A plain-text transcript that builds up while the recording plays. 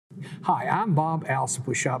Hi, I'm Bob Alsop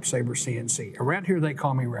with ShopSabre CNC. Around here they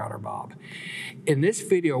call me Router Bob. In this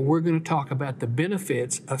video, we're going to talk about the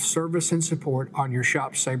benefits of service and support on your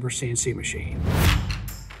ShopSabre CNC machine.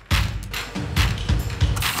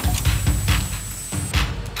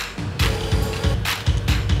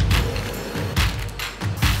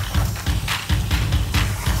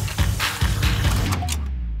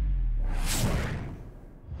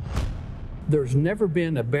 There's never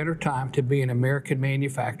been a better time to be an American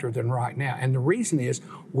manufacturer than right now. And the reason is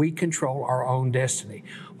we control our own destiny.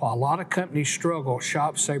 While a lot of companies struggle,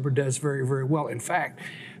 ShopSabre does very, very well. In fact,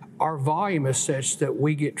 our volume is such that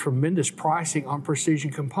we get tremendous pricing on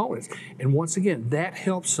precision components. And once again, that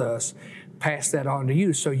helps us pass that on to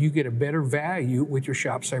you so you get a better value with your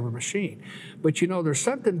ShopSabre machine. But you know, there's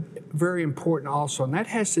something very important also, and that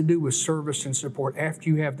has to do with service and support after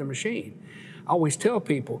you have the machine. I always tell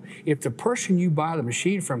people, if the person you buy the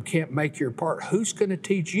machine from can't make your part, who's going to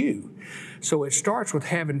teach you? So it starts with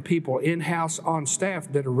having people in-house on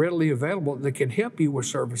staff that are readily available that can help you with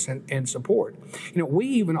service and support. You know, we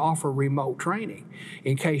even offer remote training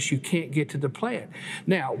in case you can't get to the plant.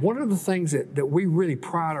 Now, one of the things that we really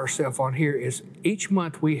pride ourselves on here is each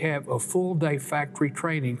month we have a full-day factory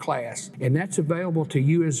training class, and that's available to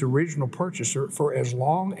you as the original purchaser for as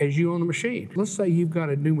long as you own the machine. Let's say you've got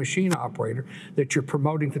a new machine operator that you're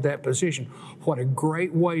promoting to that position. What a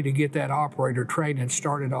great way to get that operator trained and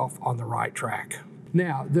started off on the right track.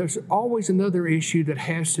 Now, there's always another issue that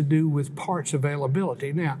has to do with parts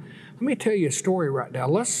availability. Now, let me tell you a story right now.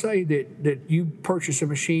 Let's say that you purchase a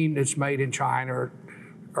machine that's made in China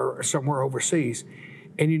or somewhere overseas,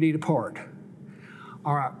 and you need a part.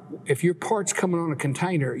 All right, if your part's coming on a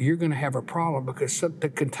container, you're going to have a problem because the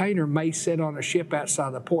container may sit on a ship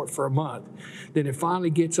outside the port for a month. Then it finally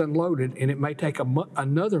gets unloaded, and it may take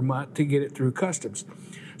another month to get it through customs.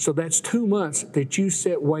 So that's 2 months that you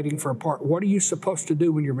sit waiting for a part. What are you supposed to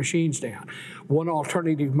do when your machine's down? One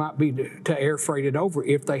alternative might be to air freight it over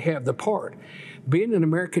if they have the part. Being an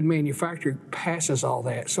American manufacturer passes all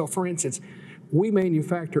that. So for instance, we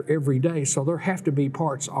manufacture every day, so there have to be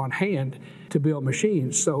parts on hand to build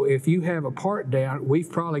machines. So if you have a part down, we've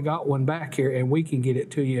probably got one back here and we can get it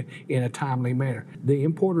to you in a timely manner. The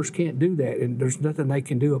importers can't do that, and there's nothing they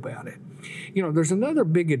can do about it. You know, there's another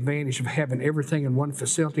big advantage of having everything in one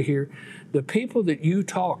facility here. The people that you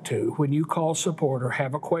talk to when you call support or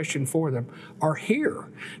have a question for them are here.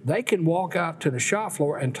 They can walk out to the shop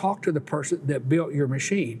floor and talk to the person that built your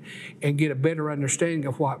machine and get a better understanding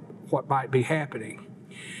of what might be happening.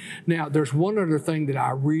 Now, there's one other thing that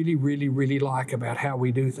I really like about how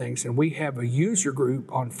we do things, and we have a user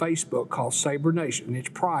group on Facebook called Sabre Nation, and it's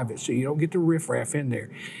private, so you don't get the riffraff in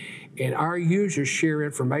there. And our users share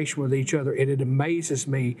information with each other, and it amazes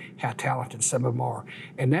me how talented some of them are.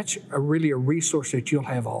 And that's really a resource that you'll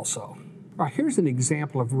have also. All right, here's an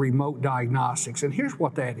example of remote diagnostics, and here's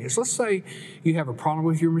what that is. Let's say you have a problem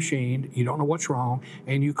with your machine, you don't know what's wrong,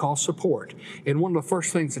 and you call support. And one of the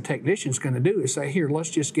first things the technician's going to do is say, here, let's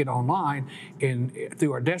just get online and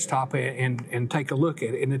through our desktop and take a look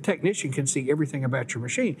at it. And the technician can see everything about your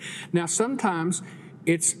machine. Now, sometimes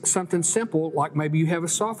it's something simple, like maybe you have a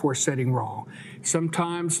software setting wrong.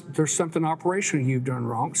 Sometimes there's something operational you've done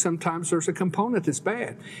wrong. Sometimes there's a component that's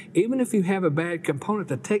bad. Even if you have a bad component,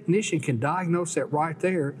 the technician can diagnose that right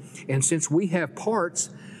there. And since we have parts,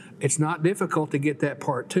 it's not difficult to get that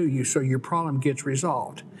part to you, so your problem gets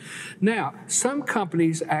resolved. Now, some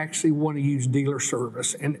companies actually want to use dealer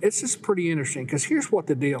service, and it's just pretty interesting because here's what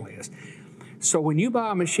the deal is. So when you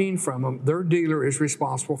buy a machine from them, their dealer is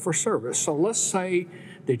responsible for service. So let's say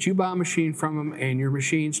that you buy a machine from them and your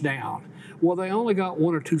machine's down. Well, they only got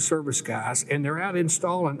 1 or 2 service guys, and they're out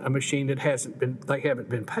installing a machine that they haven't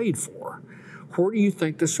been paid for. Where do you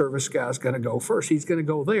think the service guy's going to go first? He's going to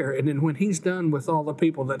go there, and then when he's done with all the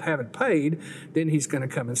people that haven't paid, then he's going to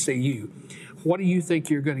come and see you. What do you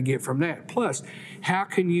think you're going to get from that? Plus, how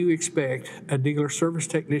can you expect a dealer service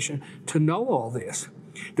technician to know all this?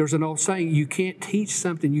 There's an old saying, you can't teach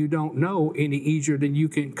something you don't know any easier than you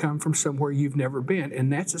can come from somewhere you've never been,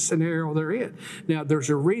 and that's a scenario they're in. Now, there's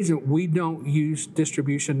a reason we don't use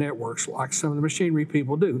distribution networks like some of the machinery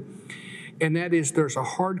people do. And that is, there's a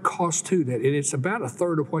hard cost to that, and it's about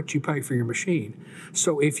 1/3 of what you pay for your machine.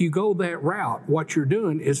 So if you go that route, what you're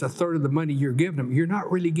doing is 1/3 of the money you're giving them. You're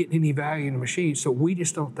not really getting any value in the machine, so we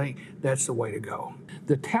just don't think that's the way to go.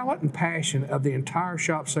 The talent and passion of the entire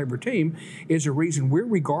ShopSabre team is the reason we're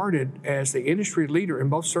regarded as the industry leader in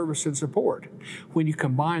both service and support. When you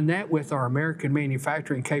combine that with our American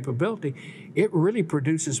manufacturing capability, it really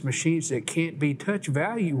produces machines that can't be touched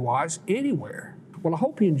value-wise anywhere. Well, I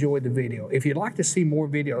hope you enjoyed the video. If you'd like to see more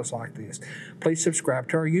videos like this, please subscribe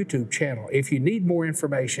to our YouTube channel. If you need more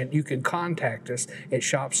information, you can contact us at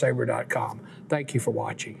ShopSabre.com. Thank you for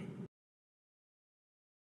watching.